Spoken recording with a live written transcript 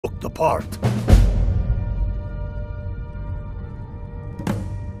looked the part.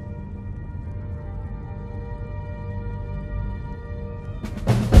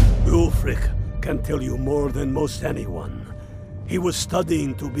 Ulfric can tell you more than most anyone. He was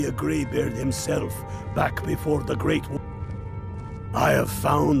studying to be a Greybeard himself back before the Great War. I have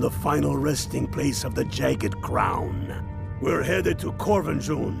found the final resting place of the Jagged Crown. We're headed to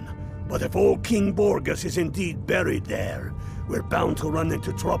Corvinjun, but if old King Borgus is indeed buried there, we're bound to run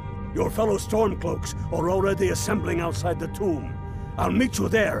into trouble. Your fellow Stormcloaks are already assembling outside the tomb. I'll meet you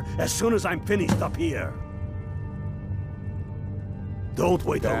there as soon as I'm finished up here. Don't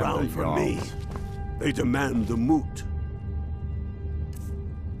wait around for me. They demand the moot.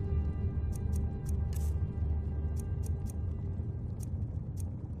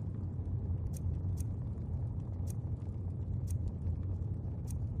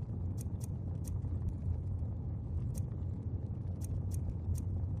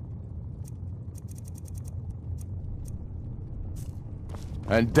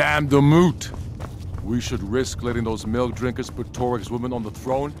 And damn the moot! We should risk letting those milk drinkers put Torik's woman on the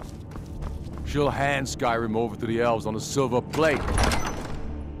throne? She'll hand Skyrim over to the elves on a silver plate.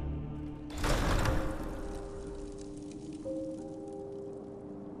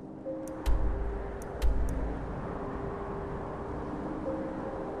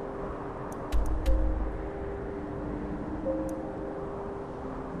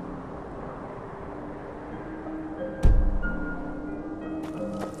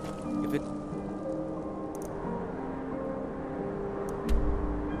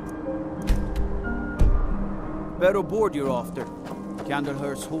 Better board you're after.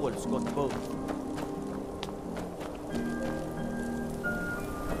 Candlehurst Hall's got both.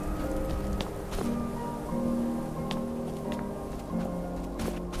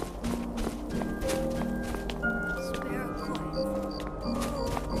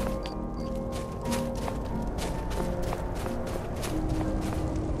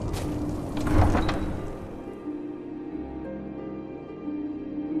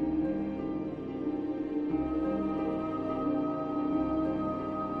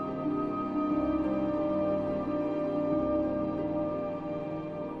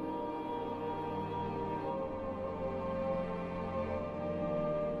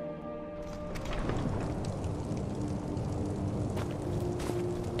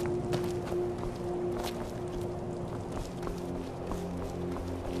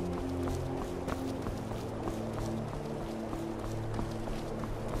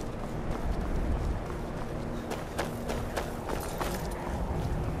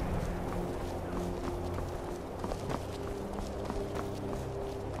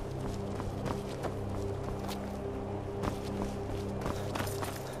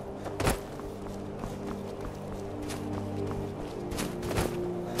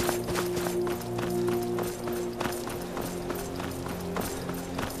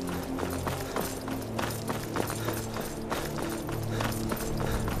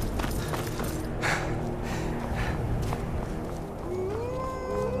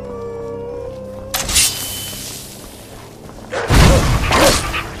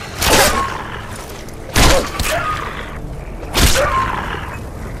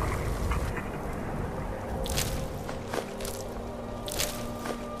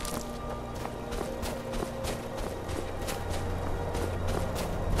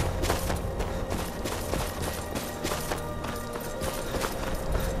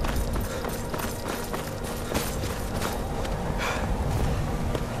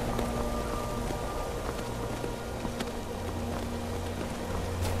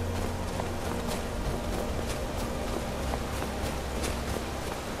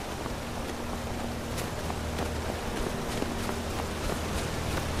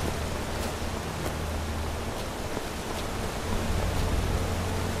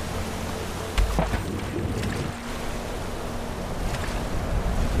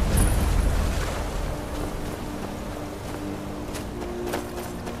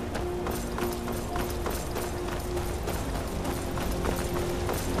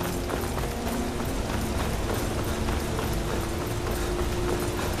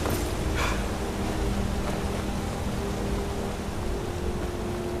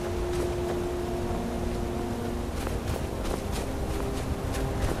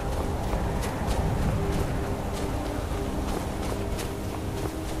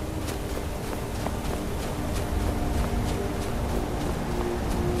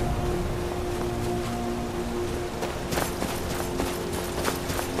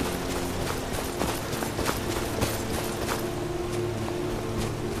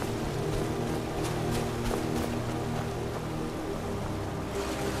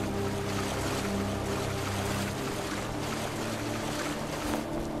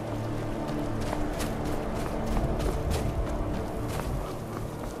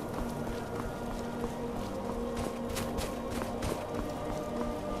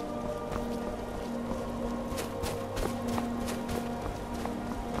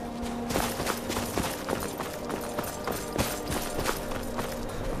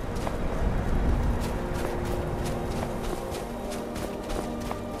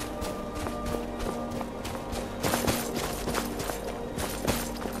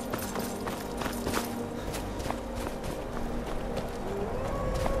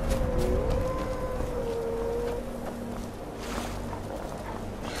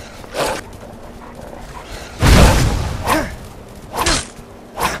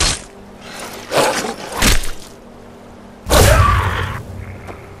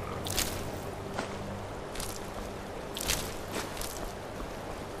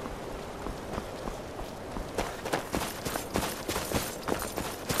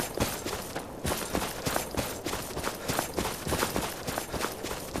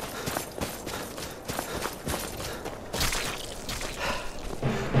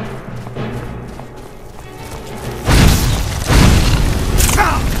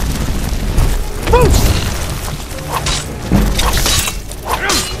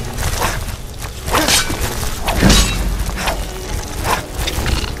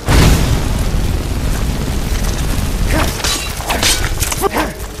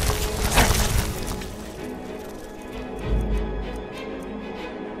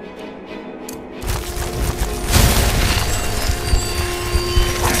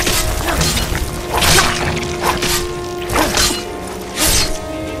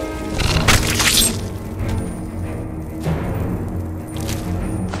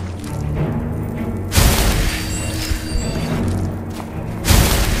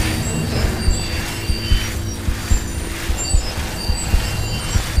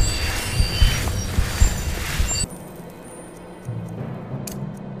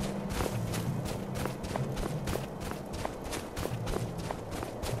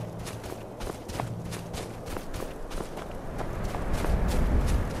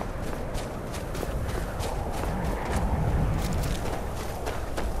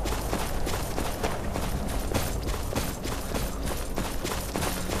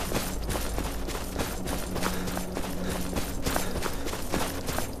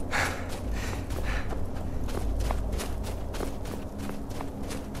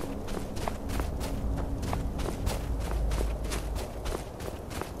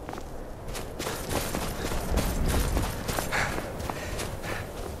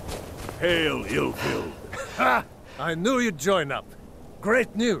 Hail, ill-filled. Ha! I knew you'd join up.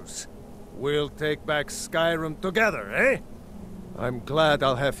 Great news. We'll take back Skyrim together, eh? I'm glad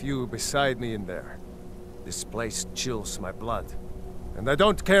I'll have you beside me in there. This place chills my blood, and I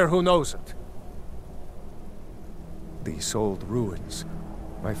don't care who knows it. These old ruins.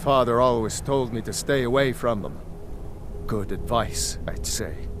 My father always told me to stay away from them. Good advice, I'd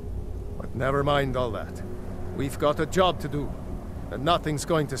say. But never mind all that. We've got a job to do, and nothing's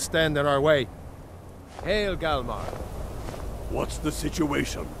going to stand in our way. Hail, Galmar. What's the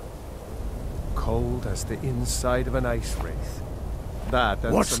situation? Cold as the inside of an ice wraith. That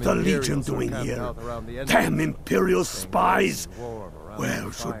and What's some the Legion Imperials are doing camped here? out around the entrance. Damn Imperial spies! Warm around Well,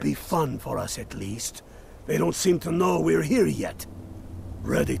 the should be fires. fun for us at least. They don't seem to know we're here yet.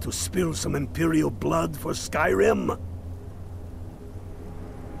 Ready to spill some Imperial blood for Skyrim?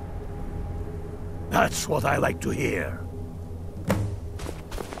 That's what I like to hear.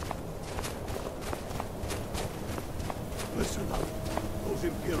 Listen up. Those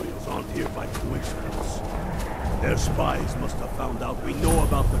Imperials aren't here by coincidence. Their spies must have found out we know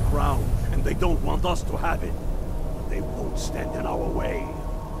about the crown, and they don't want us to have it. But they won't stand in our way.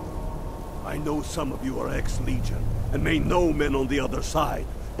 I know some of you are ex-Legion, and may know men on the other side,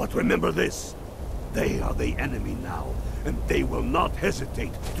 but remember this. They are the enemy now, and they will not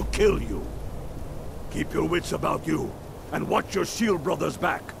hesitate to kill you. Keep your wits about you, and watch your shield brothers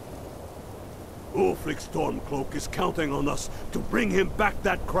back. Ulfric Stormcloak is counting on us to bring him back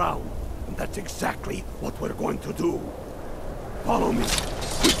that crown, and that's exactly what we're going to do. Follow me,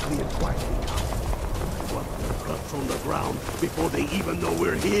 quickly and quietly now. I want their guts on the ground before they even know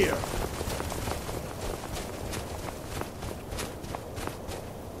we're here.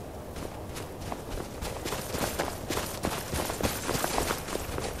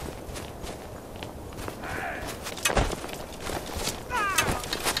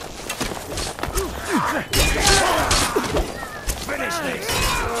 Finish this!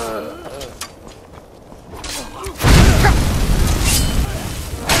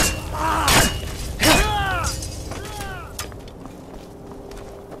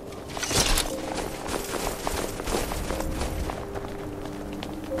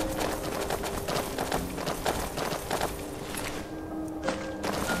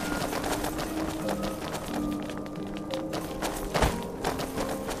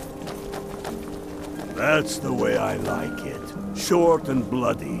 That's the way I like it. Short and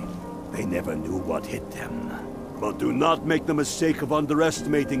bloody. They never knew what hit them. But do not make the mistake of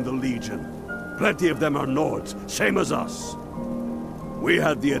underestimating the Legion. Plenty of them are Nords, same as us. We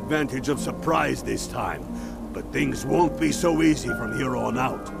had the advantage of surprise this time, but things won't be so easy from here on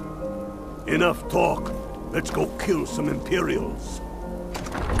out. Enough talk. Let's go kill some Imperials.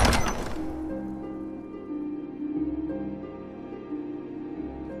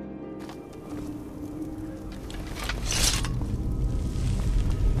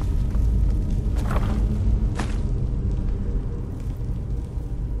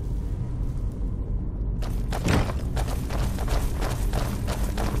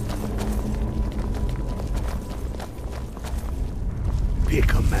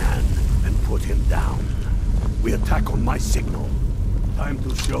 Pick a man and put him down. We attack on my signal. Time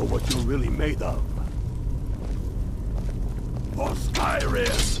to show what you're really made of. For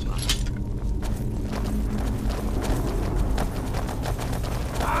Skyrim!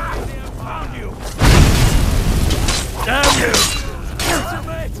 I found you! Damn you!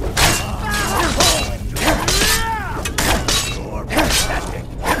 You're pathetic.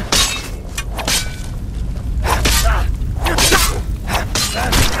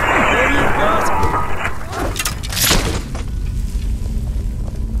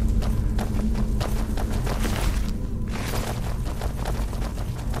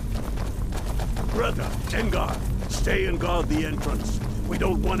 Greta, Dengar, stay and guard the entrance. We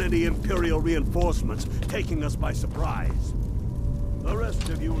don't want any Imperial reinforcements taking us by surprise. The rest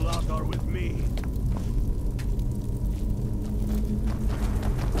of you lot are with me.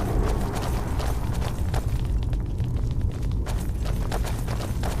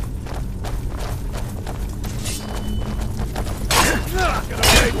 Get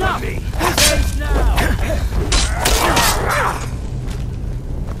away from me! Face now!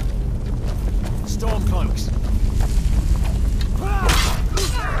 Stormcloaks!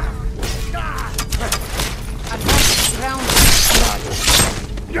 And once round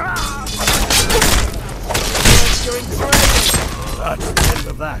you're in trouble. That's the end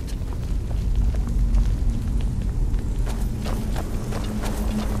of that.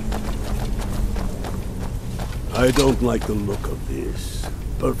 I don't like the look of this.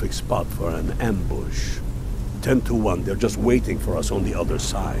 Perfect spot for an ambush. 10 to 1, they're just waiting for us on the other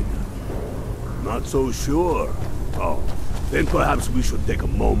side. Not so sure. Oh, then perhaps we should take a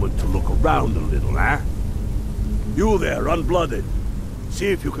moment to look around a little, eh? You there, unblooded. See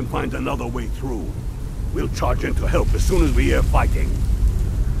if you can find another way through. We'll charge in to help as soon as we hear fighting.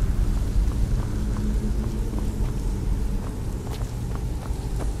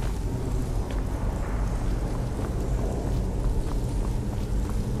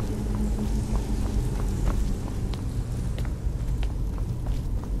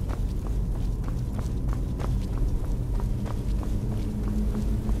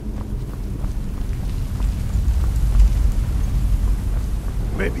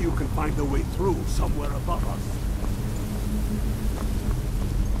 Maybe you can find a way through somewhere above us.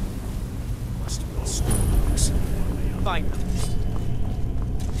 Must be storms. Fine.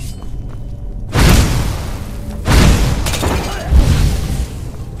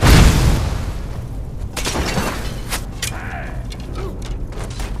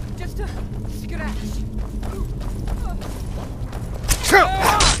 Just a scratch.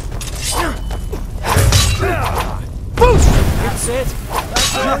 That's it.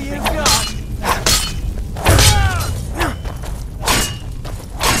 That's all you got.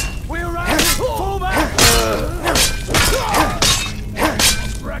 We're out. Pull back.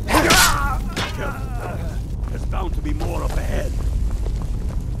 There's bound to be more up ahead.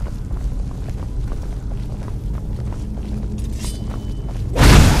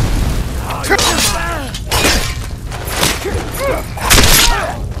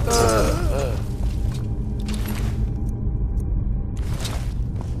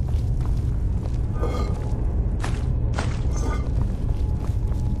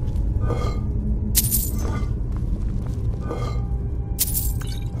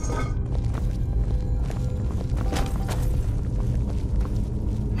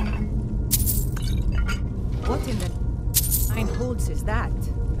 What in the nine holds is that?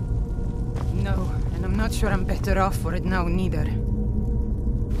 No, and I'm not sure I'm better off for it now, neither.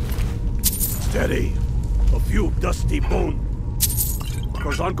 Steady. A few dusty bones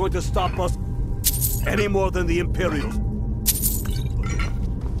aren't going to stop us any more than the Imperials.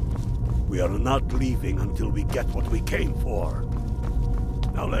 We are not leaving until we get what we came for.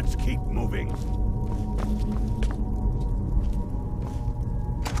 Now let's keep moving.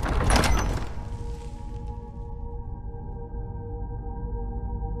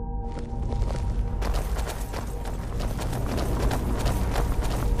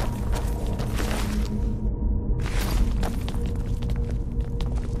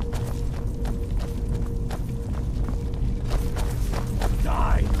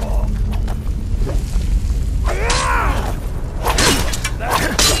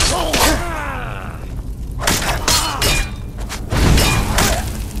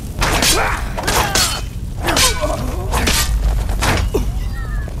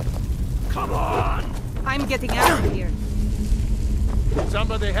 I'm getting out of here.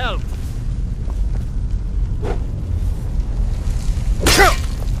 Somebody help!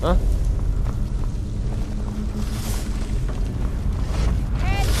 Huh?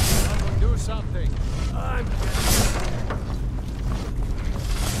 Someone do something! I'm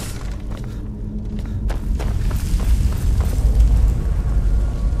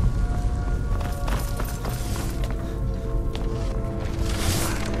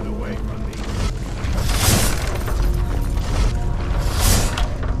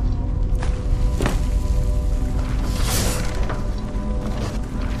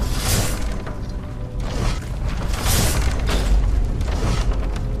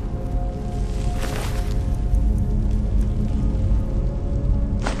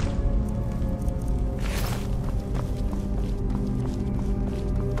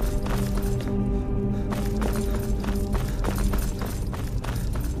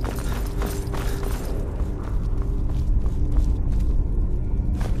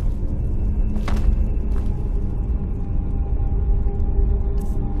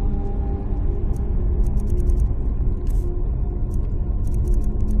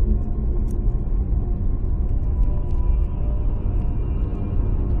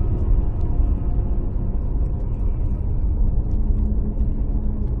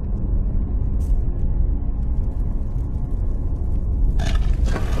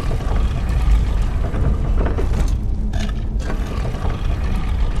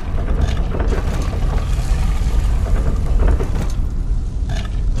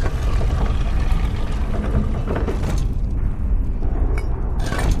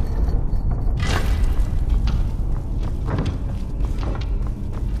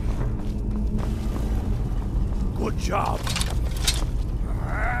job.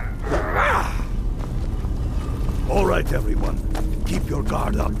 All right, everyone. Keep your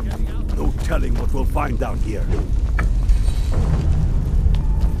guard up. No telling what we'll find down here.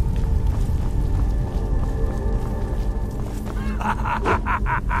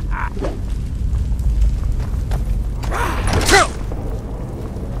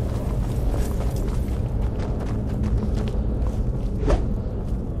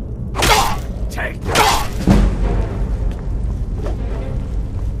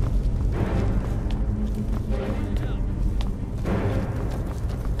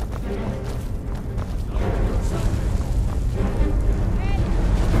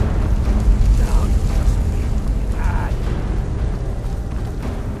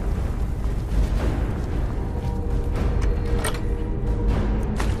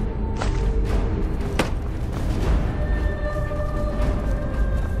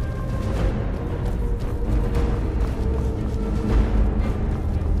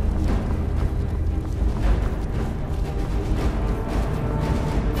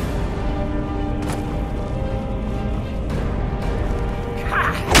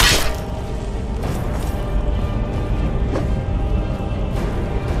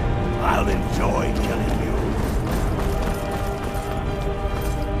 I'll enjoy killing you.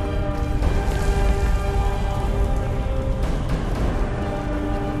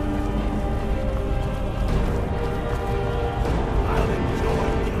 I'll enjoy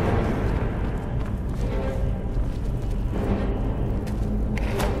killing you.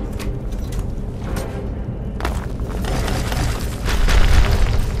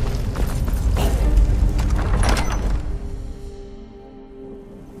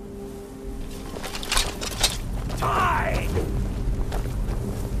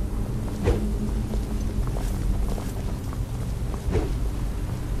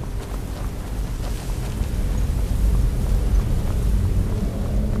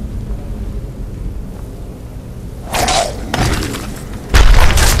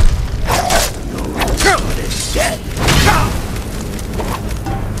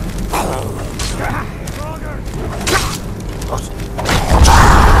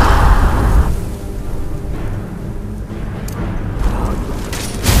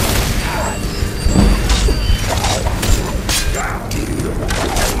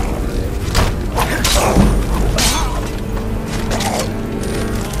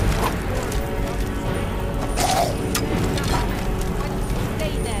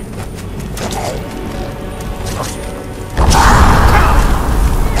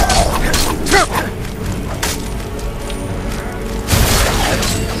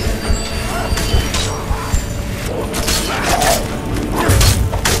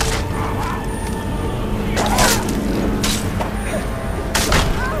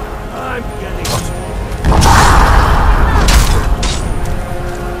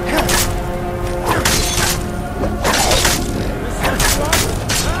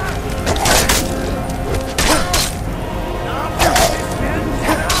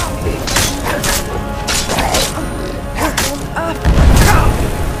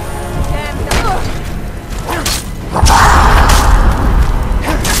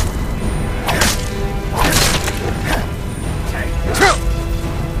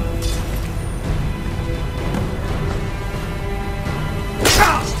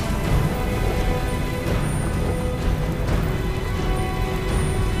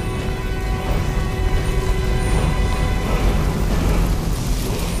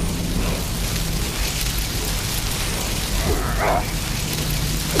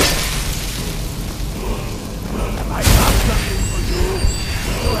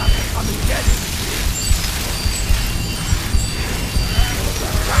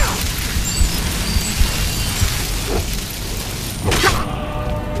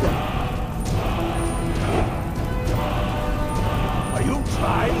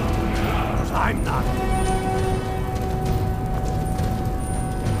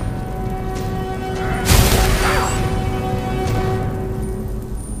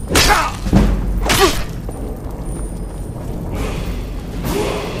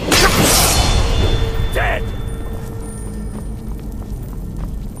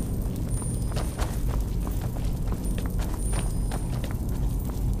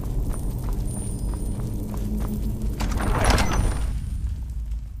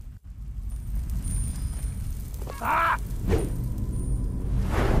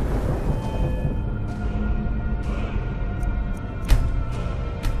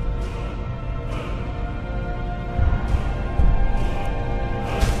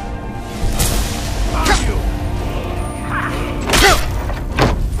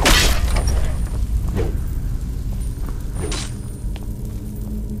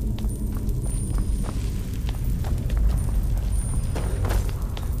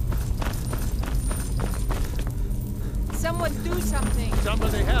 something.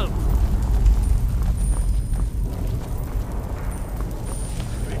 Somebody help!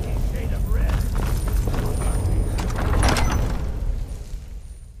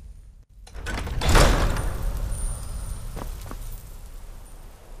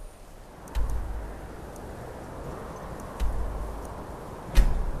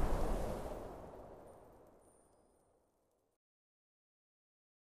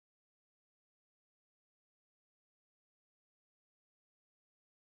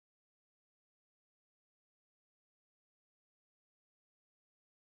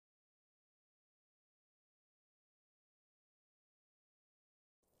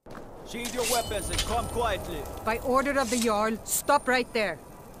 Sheathe your weapons and come quietly. By order of the Jarl, stop right there.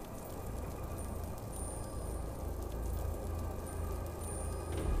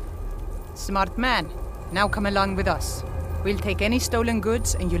 Smart man. Now come along with us. We'll take any stolen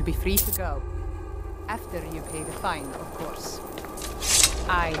goods and you'll be free to go. After you pay the fine, of course.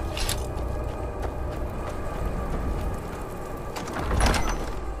 Aye.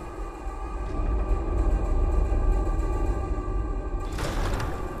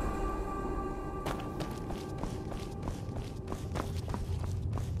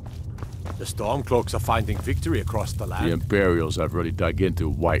 The Stormcloaks are finding victory across the land. The Imperials have really dug into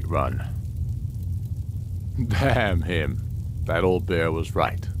Whiterun. Damn him. That old bear was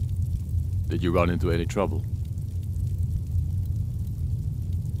right. Did you run into any trouble?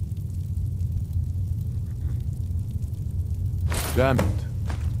 Damn it.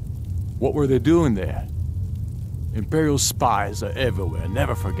 What were they doing there? Imperial spies are everywhere.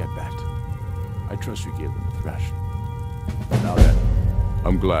 Never forget that. I trust you gave them a thrashing. Now then,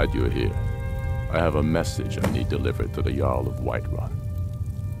 I'm glad you're here. I have a message I need delivered to the Jarl of Whiterun.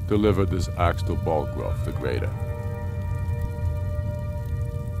 Deliver this axe to Balgruuf the Greater.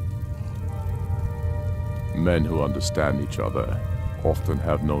 Men who understand each other often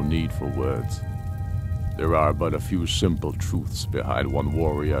have no need for words. There are but a few simple truths behind one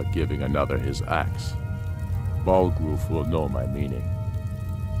warrior giving another his axe. Balgruuf will know my meaning.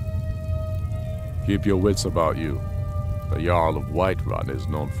 Keep your wits about you. The Jarl of Whiterun is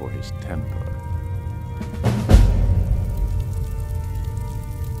known for his temper.